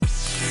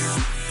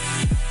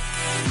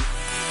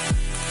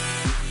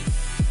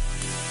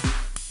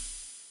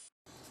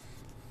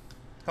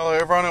Hello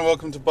everyone and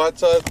welcome to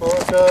Bite-Sized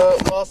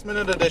Berocka Last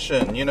Minute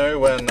Edition. You know,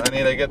 when I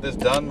need to get this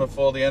done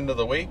before the end of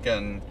the week,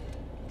 and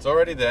it's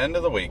already the end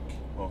of the week.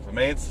 Well, for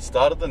me it's the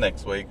start of the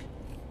next week.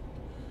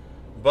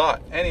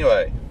 But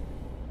anyway,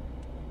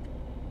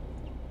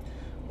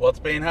 what's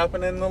been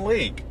happening in the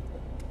league?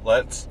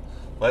 Let's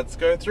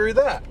go through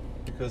that,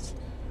 because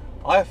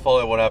I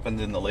follow what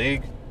happens in the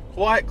league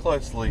quite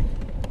closely.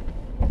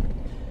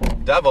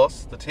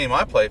 Davos, the team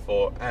I play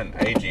for and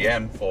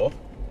AGM for,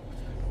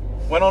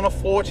 went on a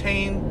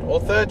 14 or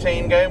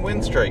 13 game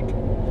win streak.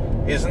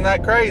 Isn't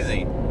that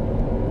crazy?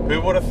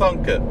 Who would have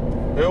thunk it?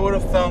 Who would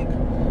have thunk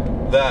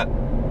that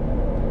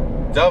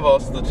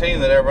Davos, the team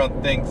that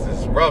everyone thinks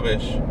is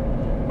rubbish,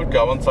 would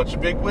go on such a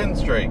big win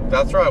streak?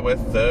 That's right, we're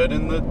third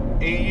in the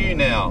EU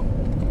now.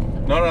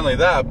 Not only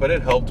that, but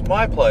it helped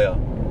my player.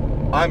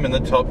 I'm in the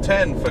top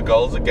 10 for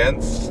goals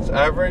against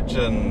average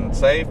and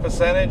save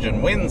percentage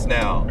and wins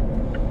now.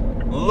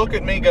 Look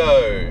at me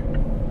go.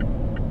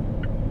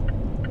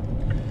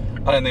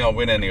 I don't think I'll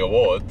win any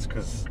awards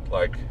because,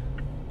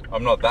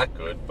 I'm not that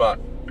good, but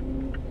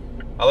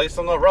at least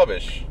I'm not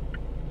rubbish.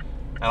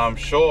 And I'm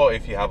sure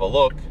if you have a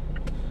look,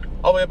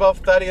 I'll be above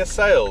Thaddeus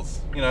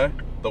Sales,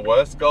 the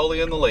worst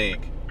goalie in the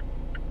league.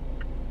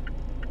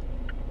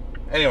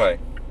 Anyway,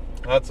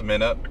 that's a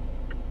minute.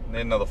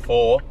 Need another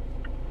 4.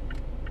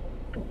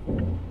 I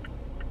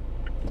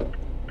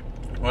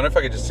wonder if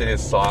I could just sit here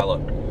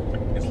silent.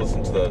 Just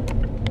listen to the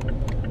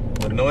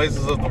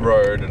noises of the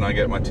road and I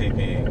get my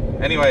TPE.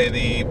 Anyway,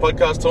 the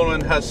podcast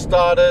tournament has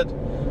started.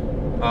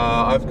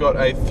 I've got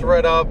a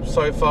thread up.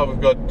 So far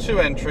we've got 2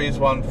 entries,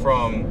 one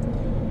from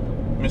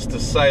Mr.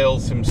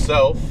 Sales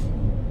himself,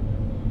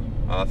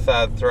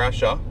 Thad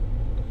Thrasher,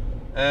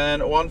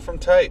 and one from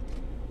Tate.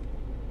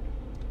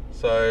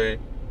 So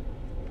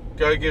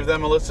go give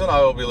them a listen. I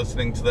will be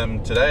listening to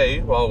them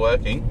today while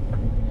working,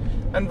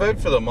 and vote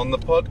for them on the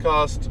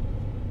podcast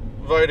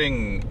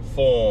voting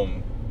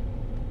form.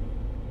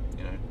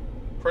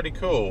 Pretty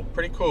cool.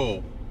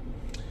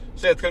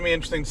 So yeah, it's going to be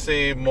interesting to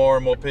see more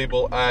and more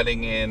people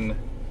adding in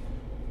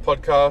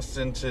podcasts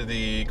into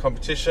the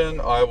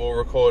competition. I will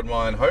record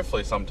mine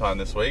hopefully sometime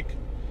this week,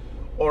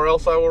 or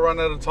else I will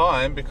run out of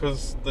time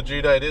because the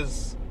due date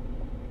is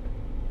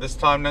this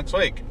time next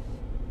week.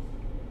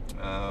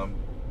 I've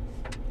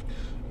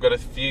got a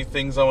few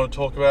things I want to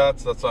talk about,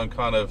 so that's why I'm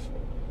kind of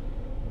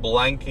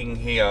blanking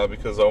here,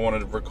 because I wanted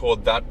to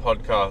record that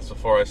podcast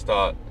before I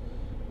start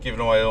giving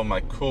away all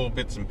my cool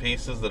bits and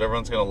pieces that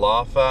everyone's going to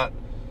laugh at.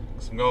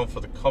 Because I'm going for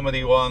the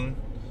comedy one.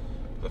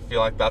 I feel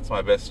like that's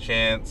my best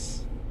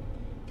chance.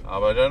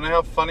 But I don't know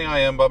how funny I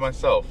am by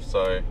myself,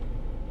 so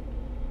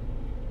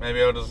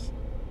maybe I'll just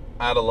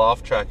add a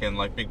laugh track in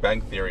like Big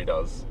Bang Theory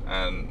does,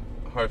 and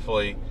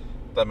hopefully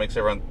that makes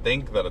everyone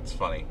think that it's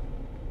funny.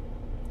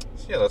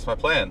 So yeah, that's my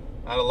plan.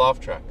 Add a laugh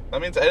track.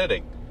 That means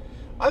editing.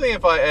 I think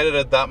if I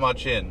edited that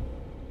much in,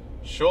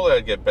 surely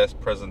I'd get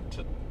best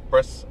presented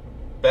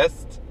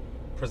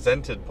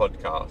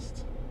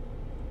podcast.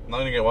 I'm not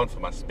going to get one for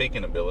my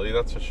speaking ability,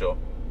 that's for sure.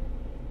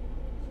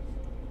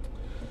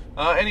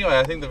 Anyway,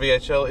 I think the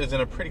VHL is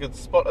in a pretty good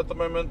spot at the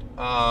moment.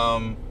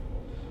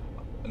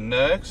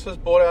 Nerks has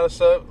bought out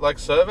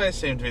surveys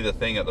seem to be the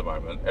thing at the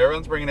moment.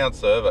 Everyone's bringing out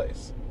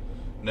surveys.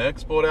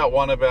 Nerks bought out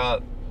one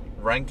about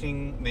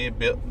ranking the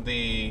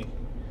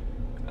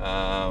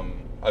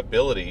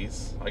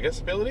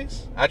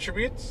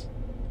attributes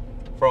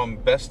from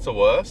best to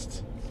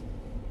worst.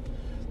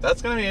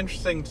 That's going to be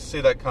interesting to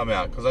see that come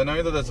out, because I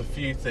know that there's a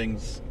few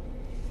things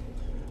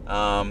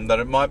that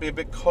it might be a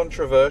bit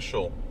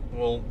controversial.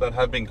 Well, that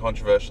have been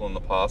controversial in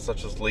the past,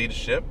 such as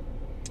leadership.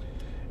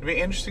 It'd be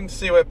interesting to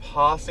see where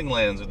passing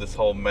lands with this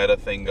whole meta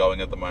thing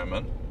going at the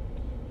moment.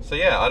 So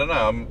yeah, I don't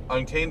know.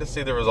 I'm keen to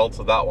see the results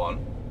of that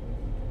one.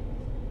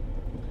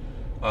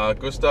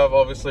 Gustav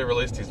obviously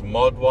released his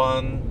mod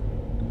one,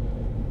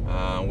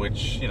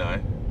 which,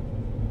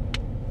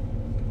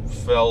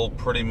 fell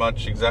pretty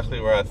much exactly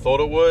where I thought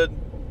it would.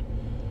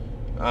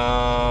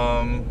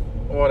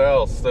 What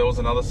else? There was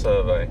another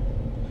survey.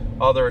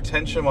 Oh, the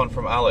retention one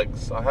from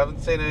Alex. I haven't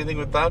seen anything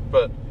with that,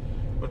 but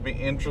would be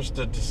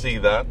interested to see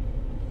that.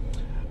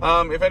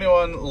 If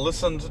anyone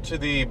listened to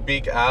the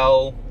Big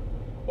Al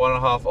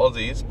 1.5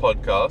 Aussies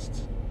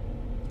podcast,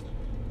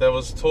 there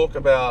was talk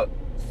about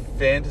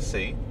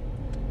fantasy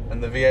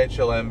and the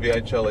VHLM,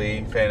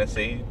 VHLE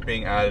fantasy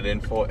being added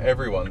in for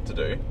everyone to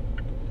do.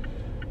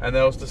 And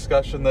there was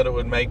discussion that it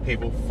would make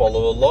people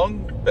follow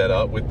along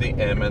better with the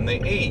M and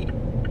the E.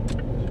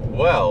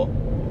 Well,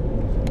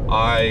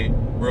 I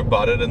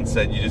rebutted and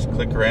said you just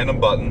click random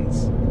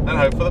buttons and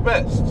hope for the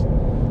best.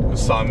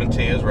 Because Simon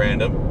T is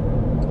random.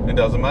 It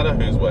doesn't matter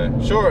who's where.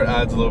 Sure, it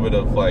adds a little bit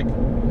of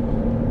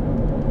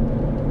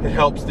it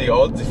helps the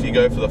odds if you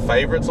go for the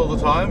favourites all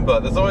the time, but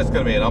there's always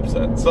going to be an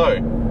upset.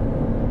 So,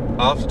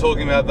 after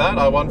talking about that,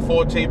 I won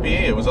 4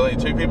 TPE. It was only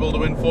 2 people to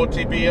win 4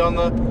 TPE on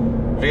the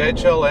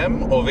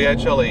VHLM or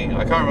VHLE.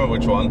 I can't remember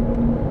which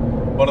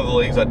one. One of the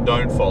leagues I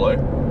don't follow.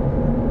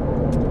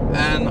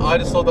 And I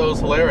just thought that was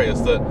hilarious,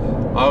 that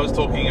I was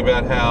talking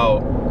about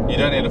how you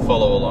don't need to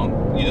follow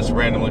along. You just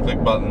randomly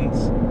click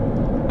buttons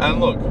And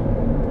look,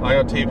 I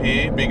got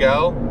TPE, Big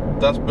Al,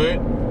 Dust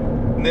Boot,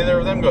 neither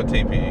of them got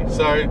TPE.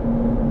 So,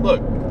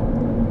 look,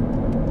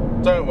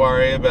 don't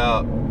worry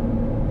about...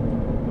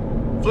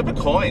 Flip a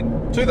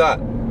coin. Do that.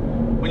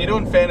 When you're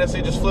doing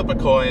fantasy, just flip a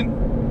coin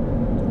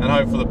and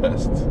hope for the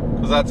best.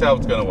 Because that's how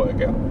it's going to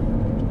work out.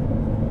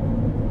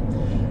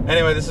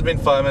 Anyway, this has been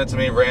 5 minutes of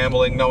me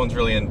rambling. No one's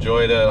really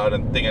enjoyed it. I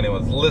don't think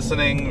anyone's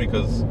listening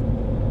because...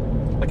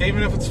 Like,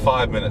 even if it's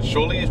 5 minutes,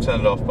 surely you've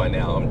turned it off by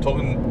now. I'm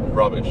talking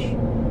rubbish.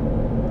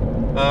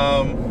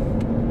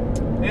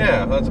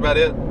 Yeah, that's about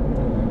it.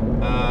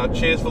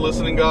 Cheers for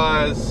listening,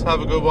 guys.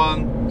 Have a good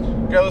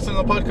one. Go listen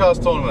to the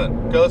podcast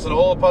tournament. Go listen to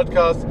all the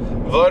podcasts.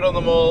 Vote on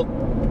them all.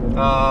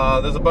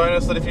 There's a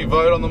bonus that if you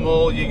vote on them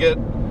all, you get...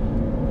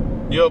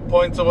 Your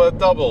points are worth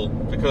double.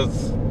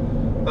 Because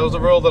that was a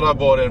rule that I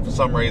bought in for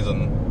some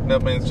reason.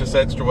 That means just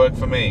extra work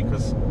for me.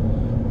 Because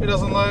who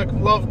doesn't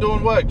love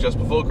doing work just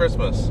before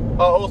Christmas?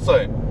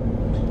 Also,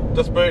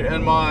 Just Boot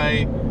and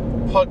my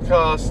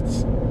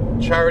podcast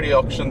charity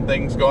auction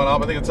thing's gone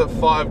up. I think it's at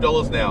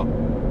 $5 now.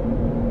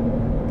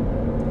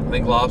 I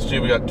think last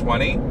year we got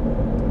 20.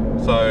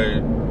 So,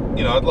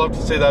 you know, I'd love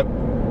to see that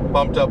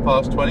bumped up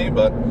past 20,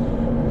 but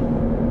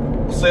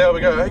we'll see how we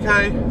go.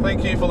 Okay,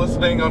 thank you for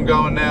listening. I'm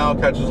going now.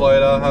 Catch us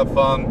later. Have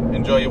fun.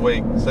 Enjoy your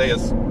week. See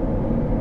yous.